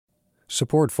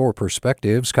Support for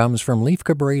Perspectives comes from Leif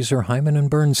Cabraser, Hyman and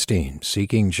Bernstein,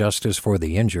 seeking justice for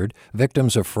the injured,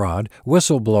 victims of fraud,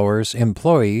 whistleblowers,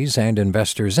 employees, and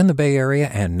investors in the Bay Area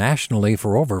and nationally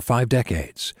for over 5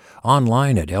 decades.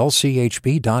 Online at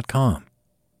lchb.com.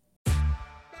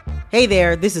 Hey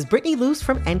there, this is Brittany Luce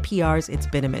from NPR's It's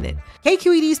Been a Minute.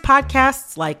 KQED's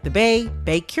podcasts like The Bay,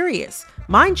 Bay Curious,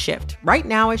 Mindshift, Right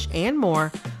Nowish, and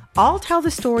more all tell the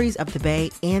stories of the Bay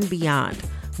and beyond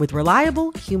with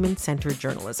reliable, human-centered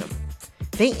journalism.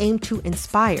 They aim to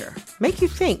inspire, make you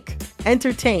think,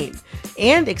 entertain,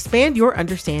 and expand your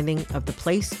understanding of the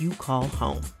place you call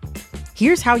home.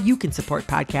 Here's how you can support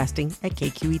podcasting at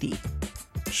KQED.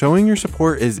 Showing your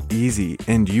support is easy,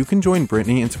 and you can join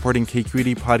Brittany in supporting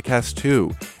KQED Podcast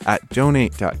too at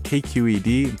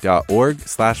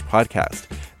donate.kqed.org/podcast.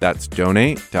 That's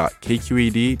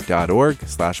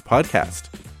donate.kqed.org/podcast.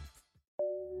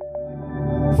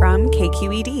 From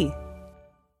KQED.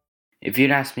 If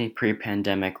you'd asked me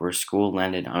pre-pandemic where school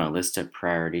landed on a list of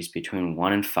priorities between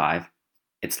 1 and 5,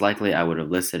 it's likely I would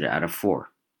have listed it at a 4.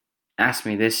 Ask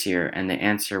me this year, and the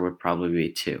answer would probably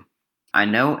be 2. I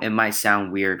know it might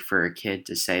sound weird for a kid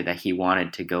to say that he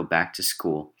wanted to go back to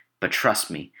school, but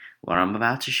trust me, what I'm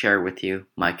about to share with you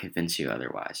might convince you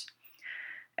otherwise.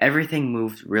 Everything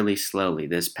moved really slowly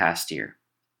this past year.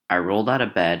 I rolled out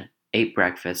of bed, ate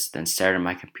breakfast, then stared at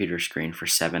my computer screen for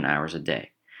 7 hours a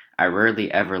day. I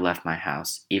rarely ever left my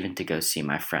house, even to go see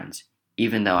my friends.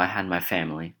 Even though I had my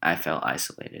family, I felt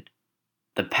isolated.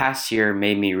 The past year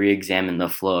made me re-examine the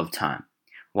flow of time.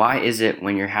 Why is it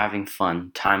when you're having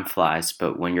fun, time flies,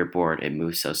 but when you're bored, it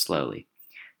moves so slowly?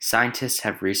 Scientists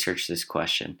have researched this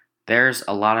question. There's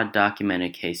a lot of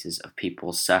documented cases of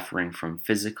people suffering from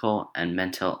physical and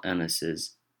mental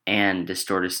illnesses and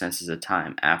distorted senses of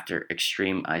time after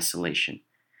extreme isolation.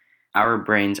 Our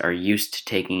brains are used to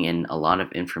taking in a lot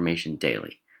of information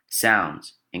daily.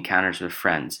 Sounds, encounters with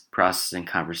friends, processing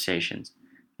conversations.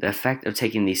 The effect of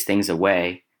taking these things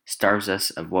away starves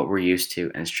us of what we're used to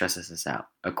and stresses us out,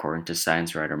 according to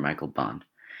science writer Michael Bond.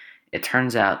 It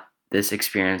turns out this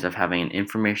experience of having an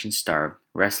information-starved,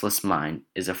 restless mind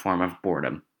is a form of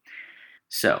boredom.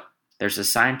 So, there's a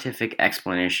scientific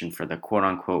explanation for the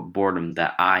quote-unquote boredom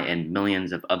that I and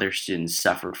millions of other students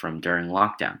suffered from during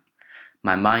lockdown.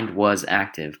 My mind was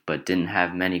active, but didn't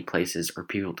have many places or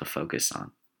people to focus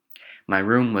on. My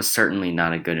room was certainly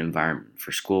not a good environment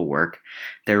for schoolwork.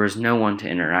 There was no one to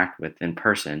interact with in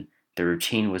person. The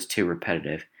routine was too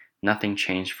repetitive. Nothing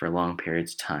changed for long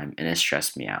periods of time, and it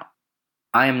stressed me out.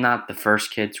 I am not the first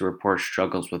kid to report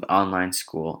struggles with online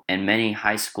school, and many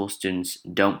high school students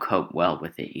don't cope well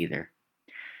with it either.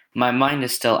 My mind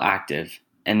is still active,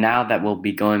 and now that we'll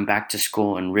be going back to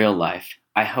school in real life,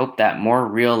 I hope that more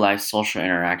real-life social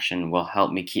interaction will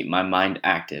help me keep my mind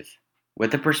active.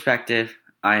 With a perspective,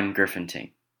 I am Griffin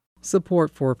Ting.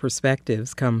 Support for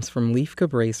Perspectives comes from Leif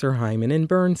Cabraser, Hyman and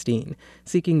Bernstein,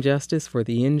 seeking justice for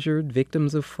the injured,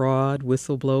 victims of fraud,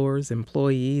 whistleblowers,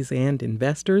 employees, and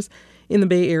investors in the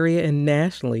Bay Area and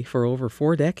nationally for over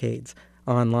 4 decades.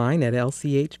 Online at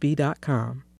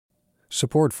lchb.com.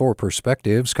 Support for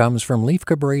Perspectives comes from Leif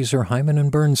Cabraser, Hyman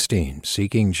and Bernstein,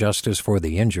 seeking justice for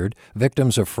the injured,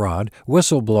 victims of fraud,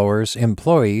 whistleblowers,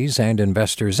 employees, and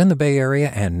investors in the Bay Area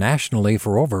and nationally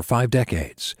for over 5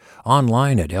 decades.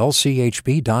 Online at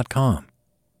lchb.com.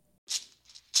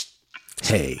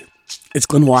 Hey, it's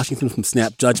Glenn Washington from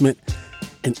Snap Judgment,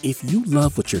 and if you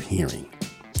love what you're hearing,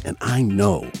 and I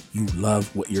know you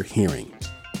love what you're hearing,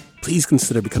 please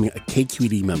consider becoming a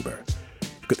KQED member.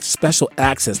 Get special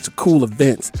access to cool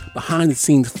events,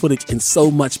 behind-the-scenes footage, and so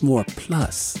much more.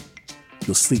 Plus,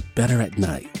 you'll sleep better at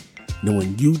night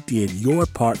knowing you did your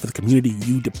part for the community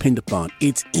you depend upon.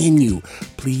 It's in you.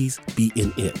 Please be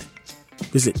in it.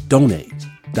 Visit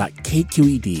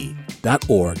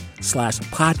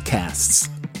donate.kqed.org/podcasts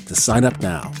to sign up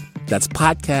now. That's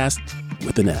podcast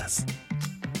with an S.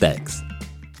 Thanks.